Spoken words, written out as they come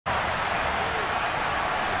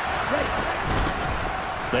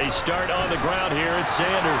They start on the ground here. It's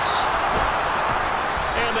Sanders.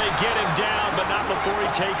 And they get him down, but not before he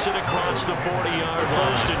takes it across the 40-yard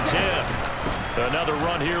line. 1st and 10. Another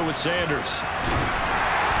run here with Sanders.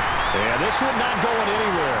 And this one not going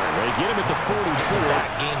anywhere. They get him at the 42. Just a back,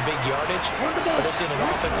 gain big yardage, but they're seeing an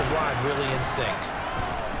offensive line really in sync.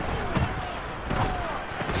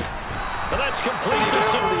 Well, that's complete to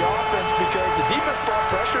the offense because the defense brought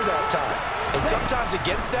pressure that time. And sometimes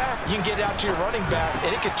against that, you can get out to your running back,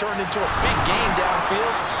 and it could turn into a big gain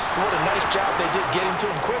downfield. But what a nice job they did getting to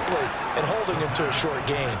him quickly and holding him to a short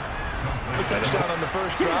gain. A touchdown on the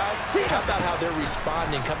first drive. How about how they're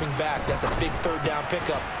responding, coming back? That's a big 3rd down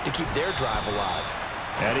pickup to keep their drive alive.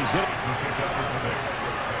 And he's good.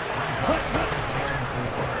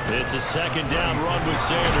 It's a 2nd down run with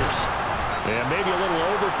Sanders. And maybe a little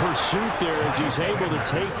over-pursuit there as he's able to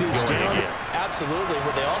take this down. Absolutely.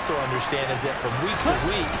 What they also understand is that from week to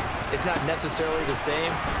week, it's not necessarily the same,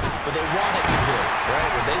 but they want it to be. Right?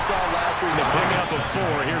 What they saw last week. The pickup of 4.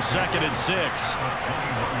 Here's 2nd and 6.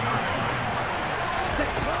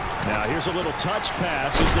 Now here's a little touch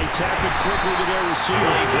pass as they tap it quickly to their receiver.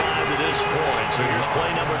 They drive to this point. So here's play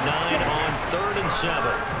number 9 on 3rd and 7.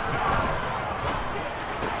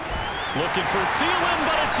 Looking for Thielen,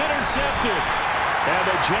 but it's intercepted. And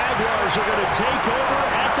the Jaguars are going to take over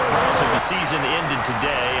at the line. So the season ended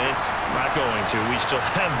today, and it's not going to. We still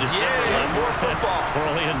have December left. More football. We're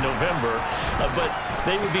only in November. But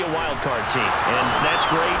they would be a wild card team, and that's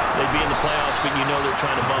great. They'd be in the playoffs, but you know they're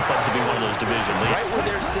trying to bump up to be one of those division leads. Right where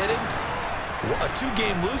they're sitting, a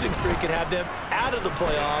 2-game losing streak could have them out of the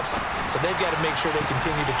playoffs, so they've got to make sure they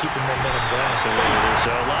continue to keep the momentum going. Absolutely.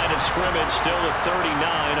 So line of scrimmage still at 39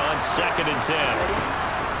 on 2nd and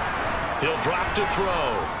 10. He'll drop to throw.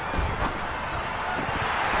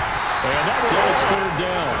 And that was 3rd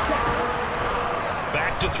down.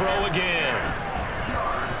 Back to throw again.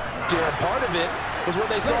 Yeah, part of it was what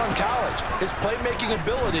they saw in college, his playmaking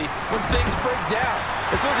ability when things break down.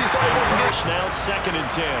 As soon as he saw it wasn't getting. Now 2nd and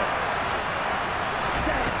 10.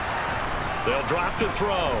 They'll drop to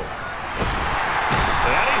throw.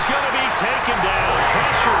 And he's going to be taken down.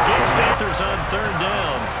 Pressure gets Panthers on 3rd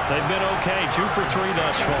down. They've been okay, 2 for 3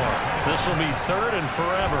 thus far. This will be 3rd and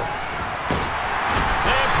forever.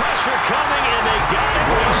 And pressure coming, and they got it.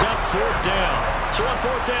 He's up 4th down. So on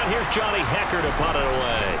 4th down, here's Johnny Hecker to punt it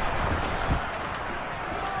away.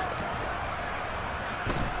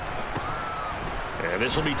 And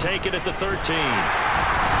this will be taken at the 13.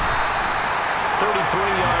 33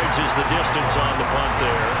 yards is the distance on the punt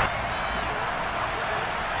there.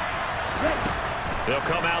 They'll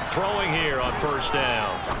come out throwing here on 1st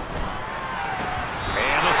down.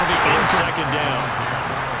 And this will be in 2nd down.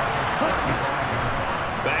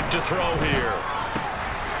 Back to throw here.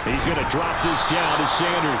 He's going to drop this down to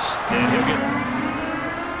Sanders. And he'll get...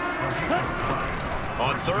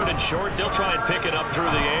 On 3rd and short, they'll try and pick it up through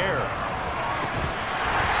the air.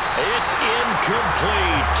 It's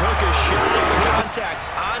incomplete. Took a shot. Contact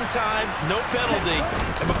on time, no penalty.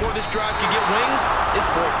 And before this drive can get wings, it's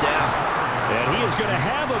 4th down. And he is going to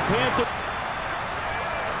have a Panther.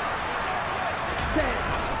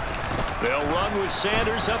 They'll run with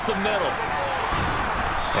Sanders up the middle.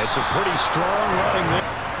 That's a pretty strong running there.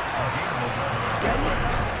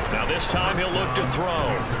 Now this time he'll look to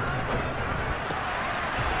throw.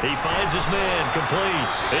 He finds his man complete.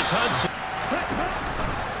 It's Hudson.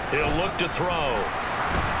 He'll look to throw.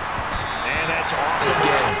 And that's off his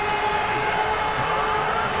game.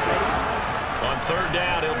 On 3rd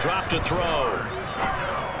down, he'll drop to throw.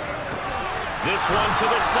 This one to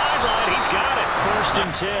the sideline. He's got it. 1st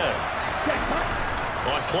and 10.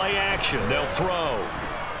 On play action, they'll throw.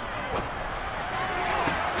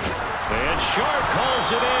 And Sharp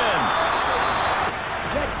calls it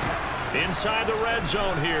in. Inside the red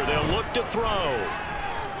zone here, they'll look to throw.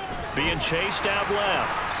 Being chased out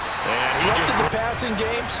left. And he just the passing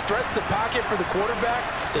game, stressed the pocket for the quarterback.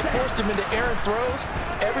 They forced him into errant throws.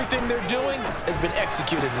 Everything they're doing has been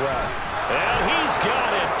executed well. And he's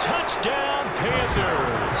got it. Touchdown,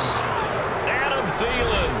 Panthers. Adam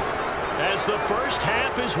Thielen as the first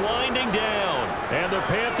half is winding down. And the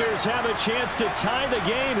Panthers have a chance to tie the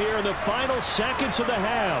game here in the final seconds of the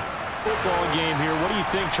half. Football game here. What do you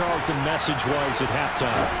think, Charles, the message was at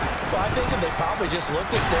halftime? Well, I think that they probably just looked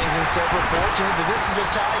at things and said, we're fortunate that this is a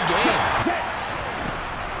tie game.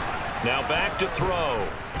 Now back to throw.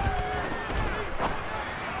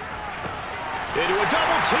 Into a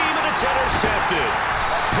double team, and it's intercepted.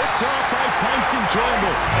 Picked off by Tyson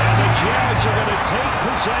Campbell. And the Jags are going to take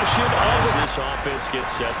possession as this offense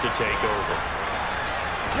gets set to take over.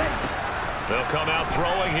 They'll come out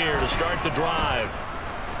throwing here to start the drive.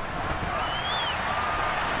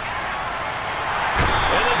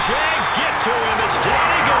 And the Jags get to him as down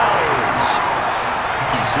he goes.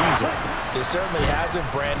 He sees it. He certainly has him,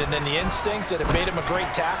 Brandon, and the instincts that have made him a great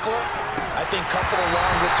tackler, I think coupled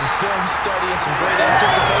along with some film study and some great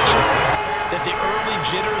anticipation, that the early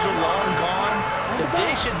jitters are long gone, that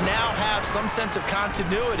they should now have some sense of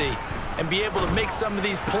continuity and be able to make some of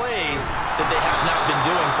these plays that they have not been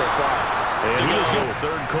doing so far. And he is good.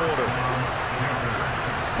 Third quarter.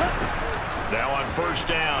 Now on first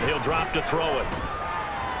down, he'll drop to throw it.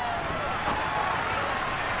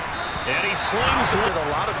 And he slings it. A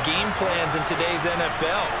lot of game plans in today's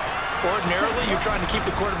NFL. Ordinarily, you're trying to keep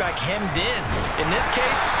the quarterback hemmed in. In this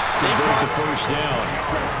case, they brought the first down.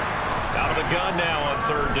 Out of the gun now on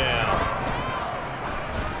third down.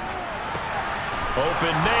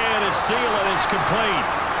 Open man is Thielen. It's complete.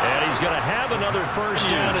 And he's going to have another first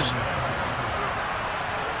down.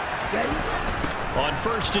 On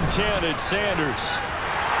first and 10, it's Sanders.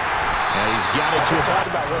 And he's got it to a talk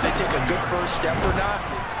about whether they take a good first step or not.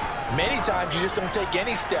 Many times you just don't take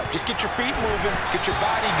any step. Just get your feet moving, get your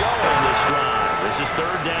body going. On this drive, this is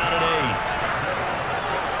third down and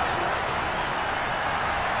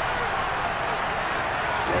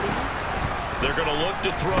 8. They're going to look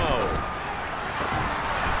to throw.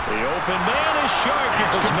 The open man is Shark.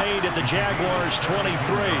 It's made at the Jaguars' 23.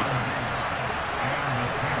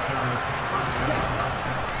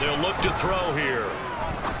 They'll look to throw here.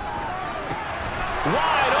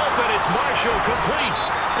 Wide open, it's Marshall, complete.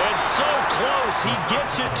 And so close, he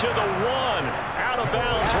gets it to the 1. Out of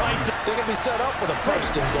bounds right there. They're going to be set up with a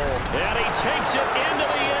first and goal. And he takes it into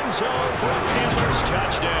the end zone for a Panthers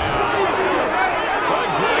touchdown. A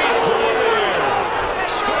great play there.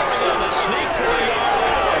 Scoring on the sneak for a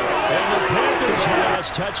yard. And the Panthers have a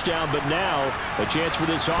touchdown, but now a chance for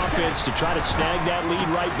this offense to try to snag that lead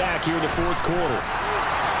right back here in the fourth quarter.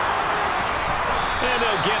 And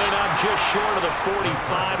they'll get it up just short of the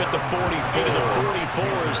 45 at the 40 feet of the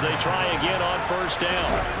 44 as they try again on first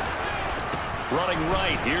down. Running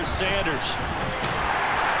right, here's Sanders.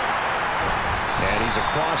 And he's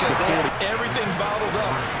across the 40. Everything bottled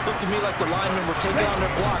up. Looked to me like the linemen were taking on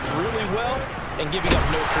their blocks really well and giving up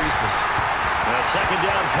no creases. A second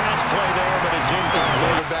down pass play there, but it's into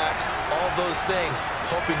quarterbacks, all those things,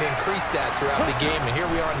 hoping to increase that throughout the game. And here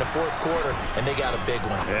we are in the fourth quarter, and they got a big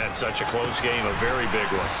one. Yeah, it's such a close game, a very big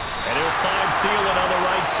one. And he'll find Thielen on the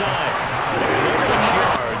right side. And over the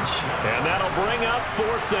yards, and that'll bring up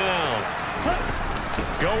fourth down.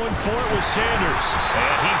 Going for it with Sanders,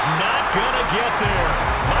 and he's not going to get there.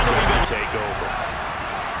 Might have even take over.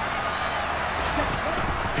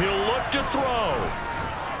 He'll look to throw.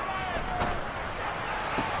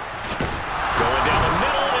 Going down the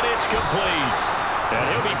middle, and it's complete. And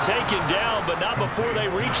he'll be taken down, but not before they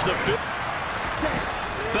reach the 50.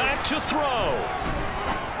 Back to throw.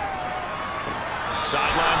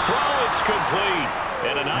 Sideline throw, it's complete.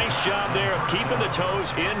 And a nice job there of keeping the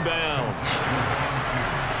toes inbounds.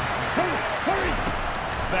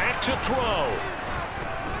 Back to throw.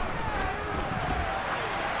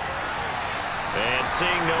 And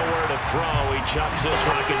seeing nowhere to throw, he chucks this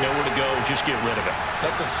rocket, nowhere to go, just get rid of it.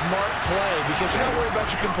 That's a smart play because you're not worried about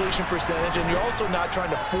your completion percentage, and you're also not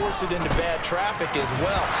trying to force it into bad traffic as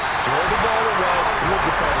well. Throw the ball away, look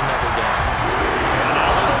to find another down.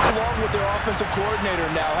 Along with their offensive coordinator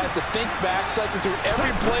now has to think back, cycle through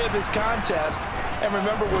every play of this contest, and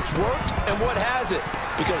remember what's worked and what hasn't.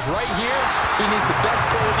 Because right here, he needs the best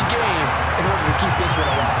play of the game in order to keep this one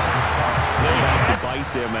alive. They had to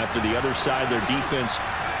bite them after the other side. Their defense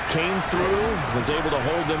came through, was able to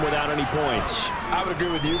hold them without any points. I would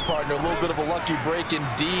agree with you, partner. A little bit of a lucky break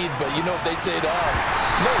indeed, but you know what they'd say to us.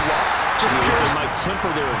 No luck, just pure. They might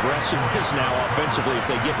temper their aggressiveness now offensively if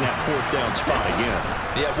they get in that fourth down spot again.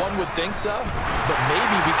 Yeah, one would think so, but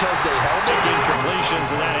maybe because they held it.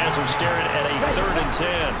 Incompletions, and that has them staring at a 3rd and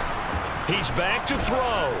 10. He's back to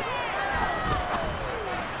throw.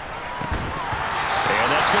 And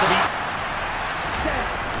that's going to be...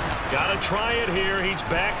 Got to try it here. He's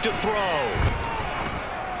back to throw.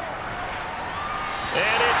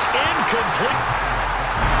 And it's incomplete.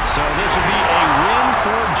 So this will be a win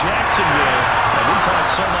for Jacksonville. And we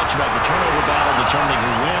talked so much about the turnover battle determining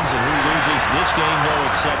who wins and who loses. This game, no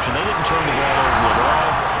exception. They didn't turn the ball over at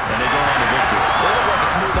all, and they go on to victory. They looked like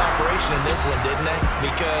a smooth operation in this one, didn't they?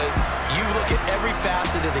 Because you look at every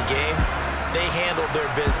facet of the game, they handled their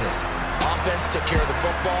business. Offense took care of the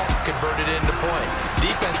football, converted it into point.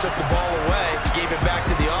 Defense took the ball away, gave it back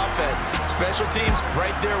to the offense. Special teams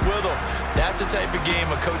right there with them. That's the type of game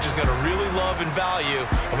a coach is going to really love and value.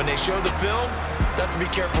 And when they show the film, they have to be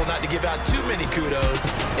careful not to give out too many kudos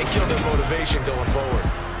and kill their motivation going forward.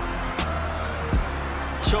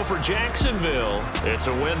 So for Jacksonville, it's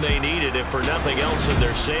a win they needed, if for nothing else in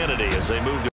their sanity, as they move to